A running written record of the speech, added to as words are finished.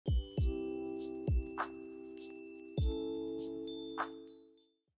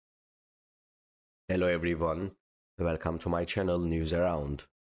Hello everyone, welcome to my channel News Around.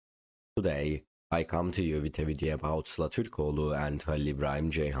 Today, I come to you with a video about Sıla Türkoğlu and Halil İbrahim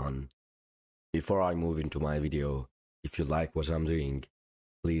Ceyhan. Before I move into my video, if you like what I'm doing,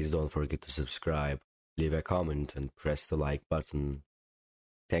 please don't forget to subscribe, leave a comment and press the like button.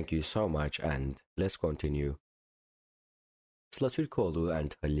 Thank you so much and let's continue. Sıla Türkoğlu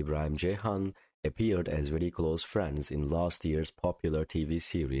and Halil İbrahim Ceyhan appeared as very close friends in last year's popular TV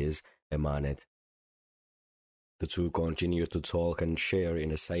series Emanet. The two continued to talk and share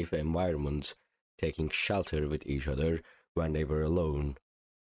in a safe environment, taking shelter with each other when they were alone.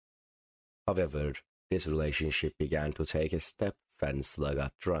 However, this relationship began to take a step when Sıla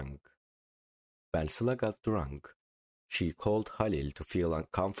got drunk. When Sıla got drunk, she called Halil to feel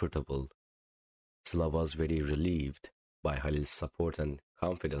uncomfortable. Sıla was very relieved by Halil's support and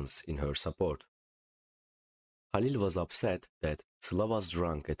confidence in her support. Halil was upset that Sıla was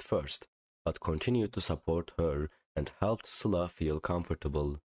drunk at first, but continued to support her and helped Sıla feel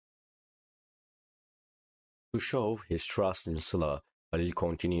comfortable. To show his trust in Sıla, Halil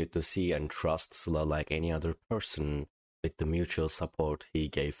continued to see and trust Sıla like any other person with the mutual support he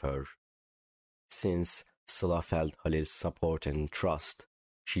gave her. Since Sıla felt Halil's support and trust,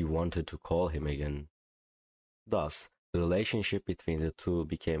 she wanted to call him again. Thus, the relationship between the two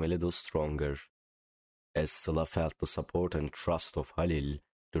became a little stronger. As Sıla felt the support and trust of Halil,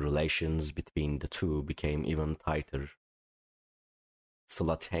 the relations between the two became even tighter.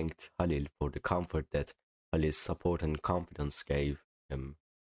 Sıla thanked Halil for the comfort that Halil's support and confidence gave him.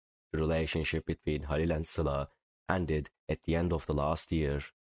 The relationship between Halil and Sıla ended at the end of the last year.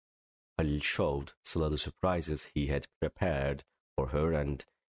 Halil showed Sıla the surprises he had prepared for her and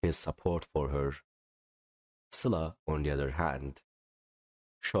his support for her. Sıla, on the other hand,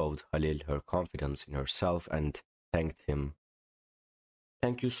 showed Halil her confidence in herself and thanked him.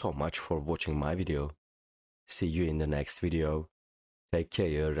 Thank you so much for watching my video. See you in the next video. Take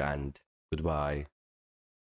care and goodbye.